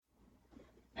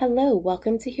Hello,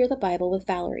 welcome to Hear the Bible with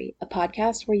Valerie, a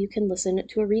podcast where you can listen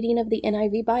to a reading of the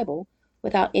NIV Bible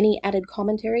without any added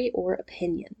commentary or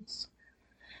opinions.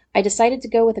 I decided to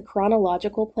go with a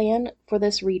chronological plan for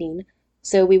this reading,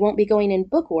 so we won't be going in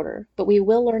book order, but we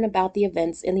will learn about the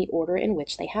events in the order in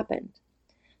which they happened.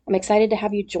 I'm excited to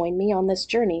have you join me on this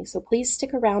journey, so please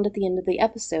stick around at the end of the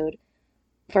episode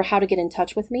for how to get in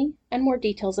touch with me and more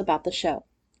details about the show.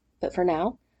 But for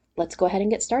now, let's go ahead and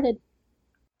get started.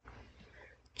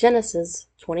 Genesis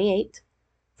 28,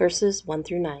 verses 1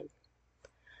 through 9.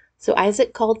 So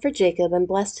Isaac called for Jacob and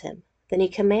blessed him. Then he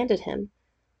commanded him,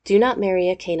 "Do not marry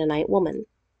a Canaanite woman.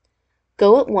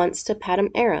 Go at once to Paddan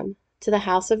Aram, to the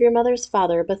house of your mother's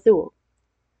father Bethuel.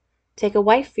 Take a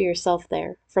wife for yourself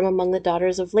there, from among the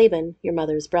daughters of Laban, your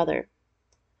mother's brother.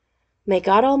 May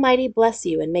God Almighty bless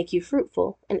you and make you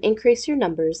fruitful, and increase your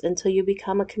numbers until you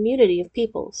become a community of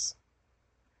peoples.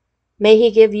 May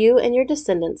he give you and your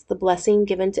descendants the blessing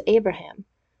given to Abraham,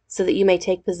 so that you may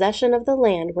take possession of the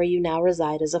land where you now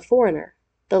reside as a foreigner,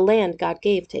 the land God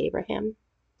gave to Abraham."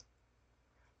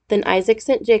 Then Isaac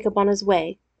sent Jacob on his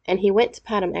way, and he went to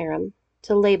Paddan Aram,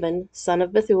 to Laban, son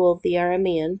of Bethuel the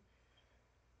Aramean,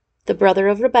 the brother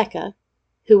of Rebekah,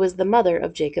 who was the mother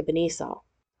of Jacob and Esau.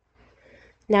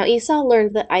 Now Esau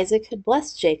learned that Isaac had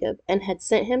blessed Jacob and had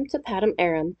sent him to Paddan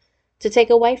Aram to take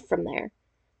a wife from there,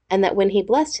 and that when he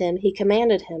blessed him, he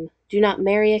commanded him, "Do not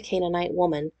marry a Canaanite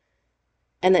woman,"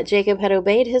 and that Jacob had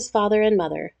obeyed his father and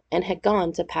mother, and had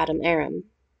gone to Paddan Aram.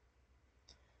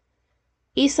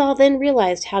 Esau then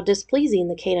realized how displeasing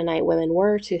the Canaanite women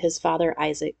were to his father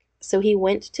Isaac, so he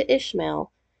went to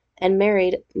Ishmael and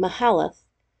married Mahalath,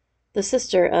 the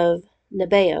sister of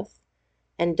Nebaioth,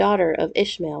 and daughter of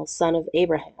Ishmael, son of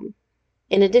Abraham,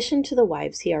 in addition to the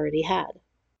wives he already had.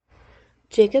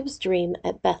 Jacob's dream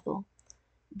at Bethel,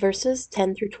 verses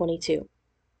 10 through 22.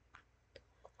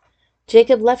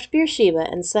 Jacob left Beersheba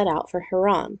and set out for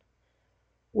Haran.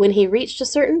 When he reached a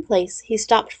certain place, he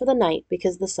stopped for the night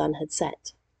because the sun had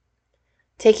set.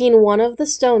 Taking one of the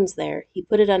stones there, he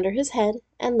put it under his head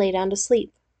and lay down to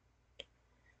sleep.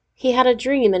 He had a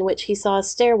dream in which he saw a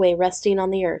stairway resting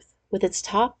on the earth, with its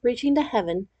top reaching to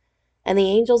heaven, and the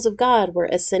angels of God were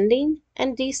ascending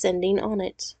and descending on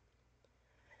it.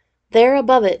 There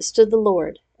above it stood the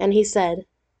Lord, and he said,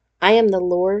 "I am the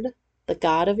Lord, the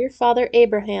God of your father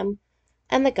Abraham,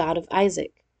 and the God of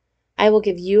Isaac. I will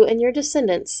give you and your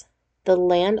descendants the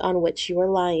land on which you are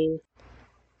lying.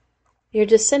 Your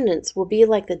descendants will be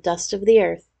like the dust of the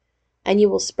earth, and you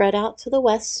will spread out to the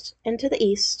west and to the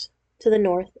east, to the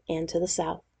north and to the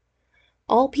south.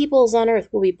 All peoples on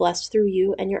earth will be blessed through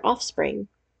you and your offspring.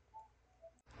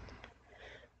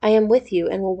 I am with you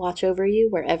and will watch over you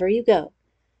wherever you go,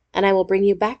 and I will bring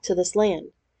you back to this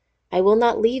land. I will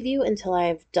not leave you until I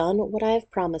have done what I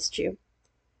have promised you."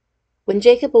 When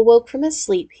Jacob awoke from his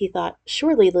sleep, he thought,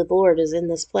 "Surely the Lord is in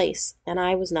this place, and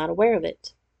I was not aware of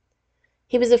it."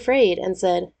 He was afraid and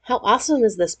said, "How awesome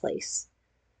is this place!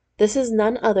 This is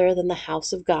none other than the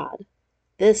house of God.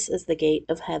 This is the gate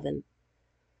of heaven."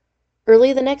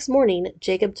 Early the next morning,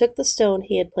 Jacob took the stone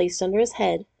he had placed under his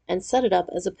head and set it up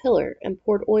as a pillar and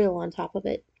poured oil on top of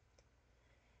it.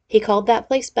 He called that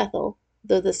place Bethel,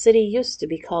 though the city used to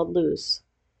be called Luz.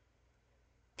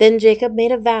 Then Jacob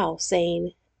made a vow,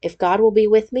 saying, "If God will be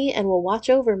with me and will watch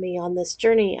over me on this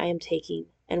journey I am taking,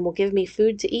 and will give me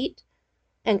food to eat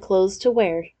and clothes to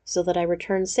wear, so that I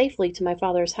return safely to my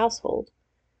father's household,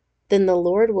 then the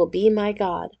Lord will be my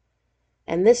God,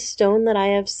 and this stone that I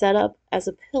have set up as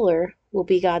a pillar will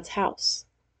be God's house.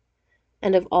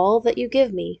 And of all that you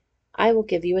give me, I will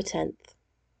give you a tenth."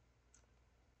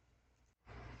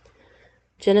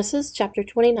 Genesis chapter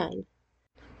 29.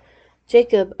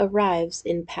 Jacob arrives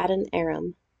in Paddan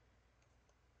Aram,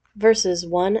 verses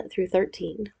 1 through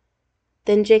 13.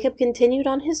 Then Jacob continued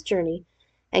on his journey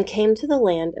and came to the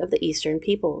land of the eastern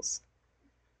peoples.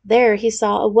 There he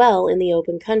saw a well in the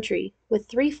open country, with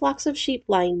 3 flocks of sheep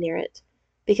lying near it,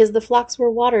 because the flocks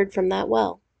were watered from that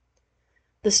well.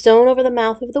 The stone over the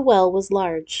mouth of the well was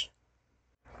large.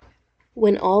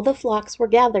 When all the flocks were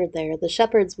gathered there, the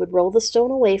shepherds would roll the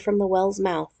stone away from the well's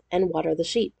mouth and water the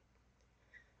sheep.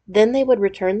 Then they would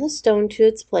return the stone to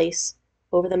its place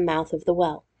over the mouth of the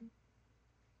well.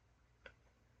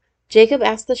 Jacob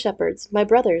asked the shepherds, "My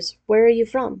brothers, where are you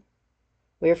from?"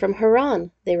 "We are from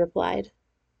Haran," they replied.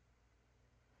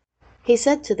 He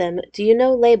said to them, "Do you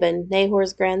know Laban,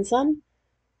 Nahor's grandson?"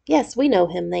 "Yes, we know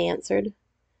him," they answered.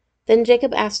 Then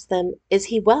Jacob asked them, "Is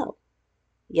he well?"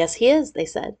 "Yes, he is," they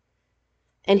said.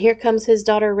 "And here comes his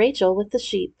daughter Rachel with the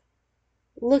sheep."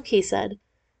 "Look," he said,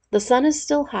 "the sun is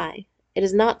still high. It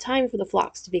is not time for the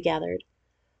flocks to be gathered.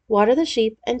 Water the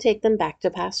sheep and take them back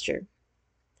to pasture."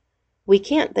 We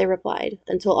can't, they replied,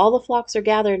 until all the flocks are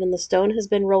gathered and the stone has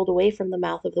been rolled away from the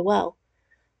mouth of the well.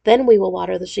 Then we will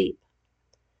water the sheep.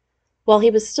 While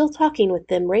he was still talking with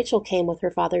them, Rachel came with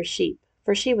her father's sheep,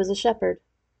 for she was a shepherd.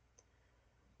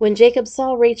 When Jacob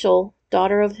saw Rachel,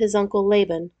 daughter of his uncle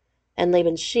Laban, and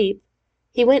Laban's sheep,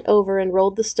 he went over and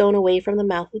rolled the stone away from the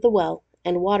mouth of the well,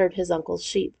 and watered his uncle's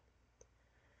sheep.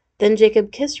 Then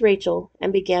Jacob kissed Rachel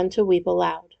and began to weep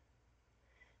aloud.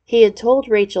 He had told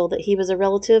Rachel that he was a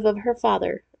relative of her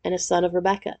father and a son of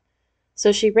Rebekah,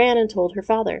 so she ran and told her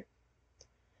father.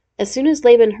 As soon as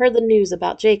Laban heard the news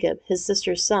about Jacob, his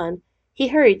sister's son, he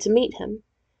hurried to meet him.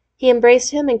 He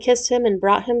embraced him and kissed him and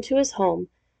brought him to his home,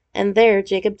 and there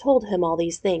Jacob told him all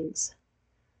these things.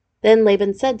 Then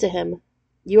Laban said to him,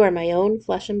 "You are my own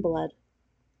flesh and blood."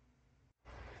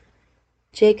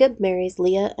 Jacob marries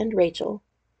Leah and Rachel,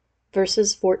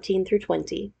 verses 14 through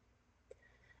 20.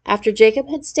 After Jacob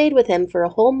had stayed with him for a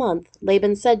whole month,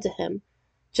 Laban said to him,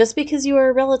 "Just because you are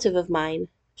a relative of mine,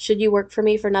 should you work for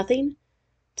me for nothing?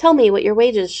 Tell me what your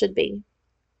wages should be."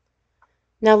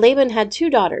 Now Laban had 2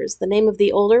 daughters. The name of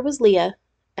the older was Leah,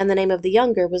 and the name of the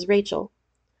younger was Rachel.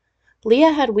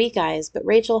 Leah had weak eyes, but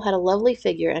Rachel had a lovely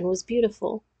figure and was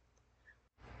beautiful.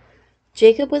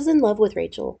 Jacob was in love with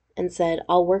Rachel, and said,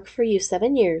 "I'll work for you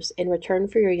 7 years in return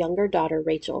for your younger daughter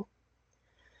Rachel."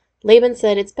 Laban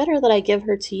said, "It's better that I give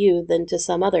her to you than to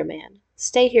some other man.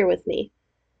 Stay here with me."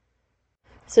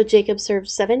 So Jacob served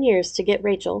 7 years to get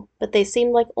Rachel, but they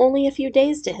seemed like only a few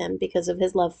days to him because of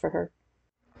his love for her.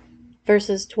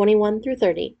 Verses 21 through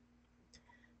 30.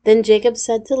 Then Jacob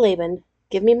said to Laban,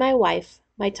 "Give me my wife,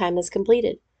 my time is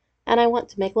completed, and I want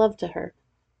to make love to her."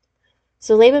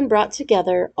 So Laban brought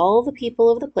together all the people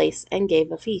of the place and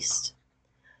gave a feast.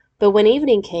 But when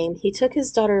evening came, he took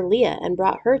his daughter Leah and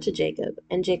brought her to Jacob,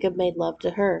 and Jacob made love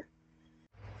to her.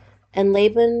 And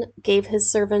Laban gave his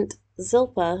servant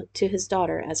Zilpah to his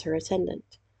daughter as her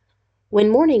attendant. When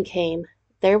morning came,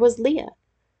 there was Leah.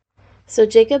 So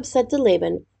Jacob said to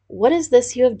Laban, "What is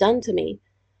this you have done to me?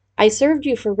 I served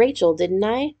you for Rachel, didn't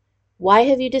I? Why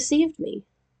have you deceived me?"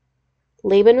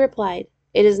 Laban replied,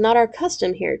 "It is not our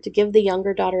custom here to give the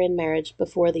younger daughter in marriage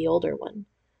before the older one.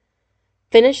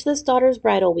 Finish this daughter's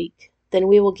bridal week, then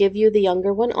we will give you the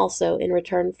younger one also in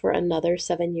return for another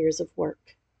 7 years of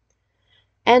work."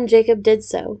 And Jacob did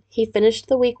so. He finished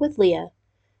the week with Leah,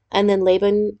 and then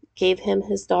Laban gave him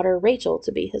his daughter Rachel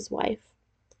to be his wife.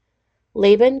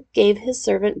 Laban gave his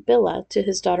servant Bilhah to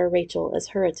his daughter Rachel as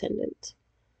her attendant.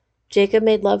 Jacob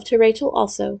made love to Rachel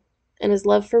also, and his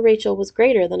love for Rachel was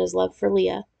greater than his love for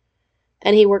Leah,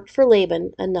 and he worked for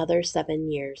Laban another 7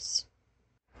 years.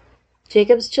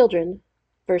 Jacob's children,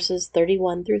 verses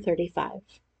 31 through 35.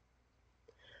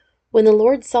 When the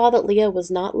Lord saw that Leah was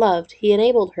not loved, he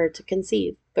enabled her to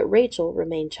conceive, but Rachel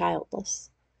remained childless.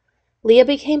 Leah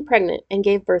became pregnant and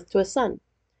gave birth to a son.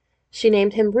 She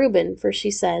named him Reuben, for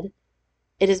she said,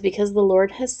 "It is because the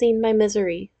Lord has seen my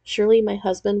misery. Surely my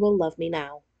husband will love me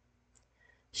now."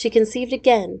 She conceived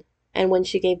again, and when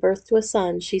she gave birth to a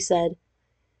son, she said,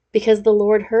 "Because the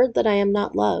Lord heard that I am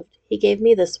not loved, he gave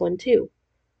me this one too."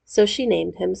 So she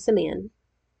named him Simeon.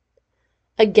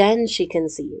 Again she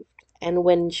conceived, and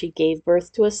when she gave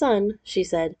birth to a son, she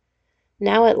said,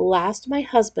 "Now at last my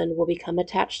husband will become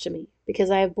attached to me,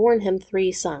 because I have borne him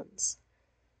 3 sons."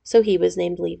 So he was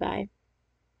named Levi.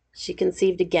 She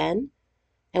conceived again,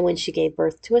 and when she gave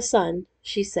birth to a son,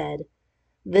 she said,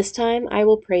 "This time I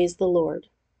will praise the Lord."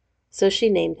 So she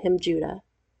named him Judah.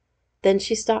 Then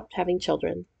she stopped having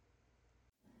children.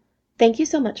 Thank you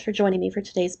so much for joining me for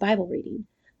today's Bible reading.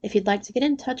 If you'd like to get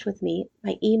in touch with me,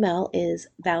 my email is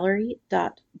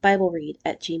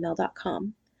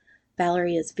valerie.bibleread@gmail.com.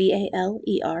 Valerie is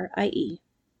Valerie.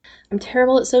 I'm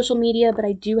terrible at social media, but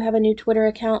I do have a new Twitter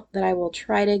account that I will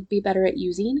try to be better at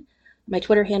using. My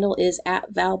Twitter handle is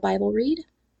 @ValBibleRead.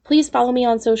 Please follow me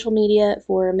on social media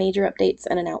for major updates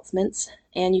and announcements,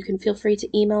 and you can feel free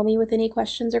to email me with any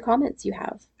questions or comments you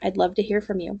have. I'd love to hear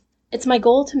from you. It's my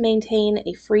goal to maintain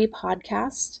a free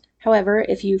podcast. However,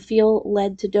 if you feel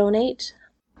led to donate,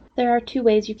 there are 2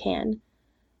 ways you can.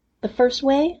 The first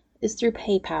way is through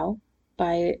PayPal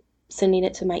by sending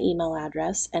it to my email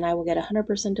address, and I will get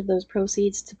 100% of those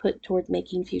proceeds to put towards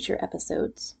making future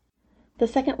episodes. The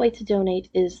second way to donate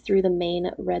is through the main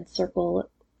Red Circle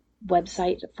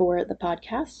website for the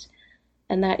podcast,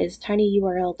 and that is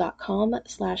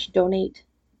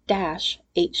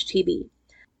tinyurl.com/donate-HTB.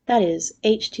 That is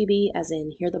HTB as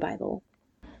in Hear the Bible.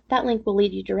 That link will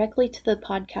lead you directly to the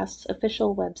podcast's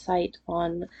official website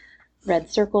on Red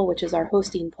Circle, which is our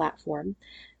hosting platform,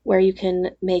 where you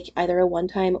can make either a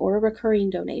one-time or a recurring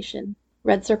donation.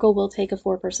 Red Circle will take a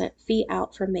 4% fee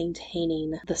out for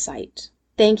maintaining the site.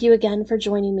 Thank you again for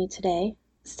joining me today.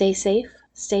 Stay safe,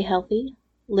 stay healthy,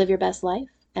 live your best life,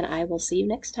 and I will see you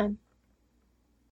next time.